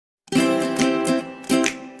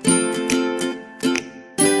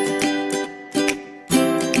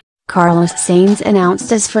Carlos Sainz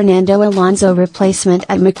announced as Fernando Alonso replacement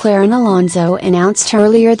at McLaren. Alonso announced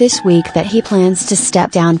earlier this week that he plans to step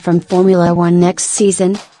down from Formula One next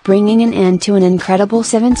season, bringing an end to an incredible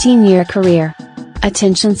 17-year career.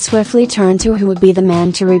 Attention swiftly turned to who would be the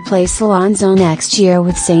man to replace Alonso next year,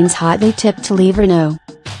 with Sainz hotly tipped to leave Renault.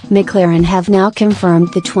 McLaren have now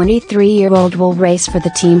confirmed the 23-year-old will race for the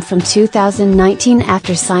team from 2019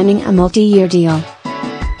 after signing a multi-year deal.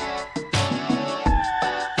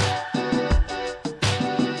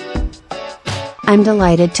 "I'm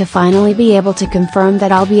delighted to finally be able to confirm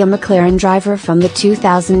that I'll be a McLaren driver from the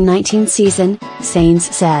 2019 season," Sainz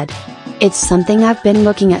said. "It's something I've been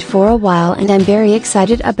looking at for a while and I'm very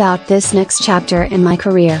excited about this next chapter in my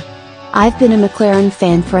career. I've been a McLaren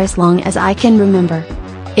fan for as long as I can remember.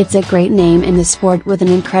 It's a great name in the sport with an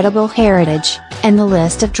incredible heritage, and the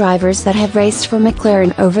list of drivers that have raced for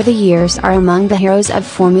McLaren over the years are among the heroes of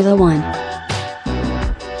Formula One."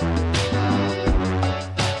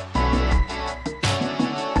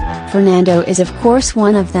 Fernando is of course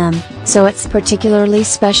one of them, so it's particularly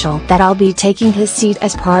special that I'll be taking his seat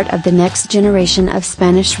as part of the next generation of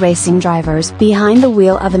Spanish racing drivers behind the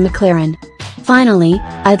wheel of a McLaren. "Finally,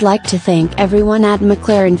 I'd like to thank everyone at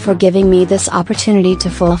McLaren for giving me this opportunity to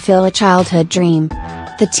fulfill a childhood dream.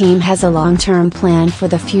 The team has a long-term plan for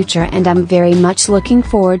the future and I'm very much looking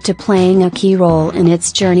forward to playing a key role in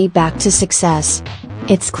its journey back to success."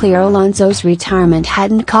 It's clear Alonso's retirement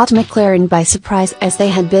hadn't caught McLaren by surprise, as they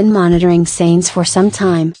had been monitoring Sainz for some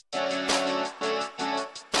time.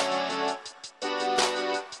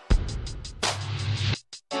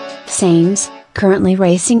 Sainz, currently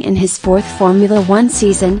racing in his fourth Formula One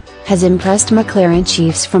season, has impressed McLaren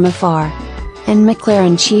chiefs from afar. And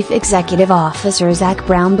McLaren Chief Executive Officer Zak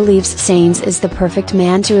Brown believes Sainz is the perfect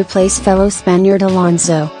man to replace fellow Spaniard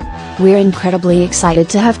Alonso. "We're incredibly excited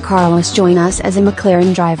to have Carlos join us as a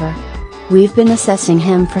McLaren driver. We've been assessing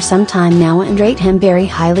him for some time now and rate him very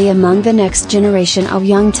highly among the next generation of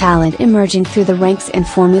young talent emerging through the ranks in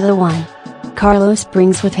Formula One. Carlos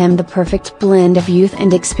brings with him the perfect blend of youth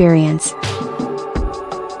and experience.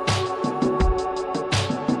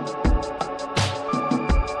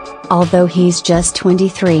 Although he's just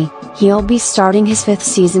 23, he'll be starting his fifth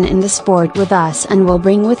season in the sport with us and will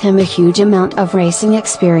bring with him a huge amount of racing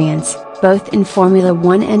experience, both in Formula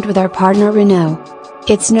One and with our partner Renault.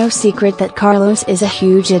 It's no secret that Carlos is a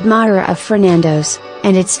huge admirer of Fernando's,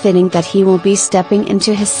 and it's fitting that he will be stepping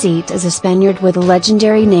into his seat as a Spaniard with a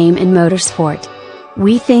legendary name in motorsport.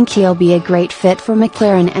 We think he'll be a great fit for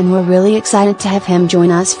McLaren and we're really excited to have him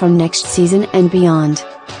join us from next season and beyond."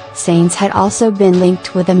 Sainz had also been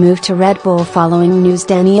linked with a move to Red Bull following news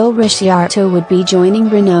Daniel Ricciardo would be joining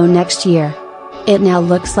Renault next year. It now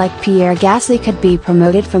looks like Pierre Gasly could be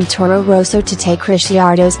promoted from Toro Rosso to take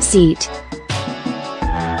Ricciardo's seat.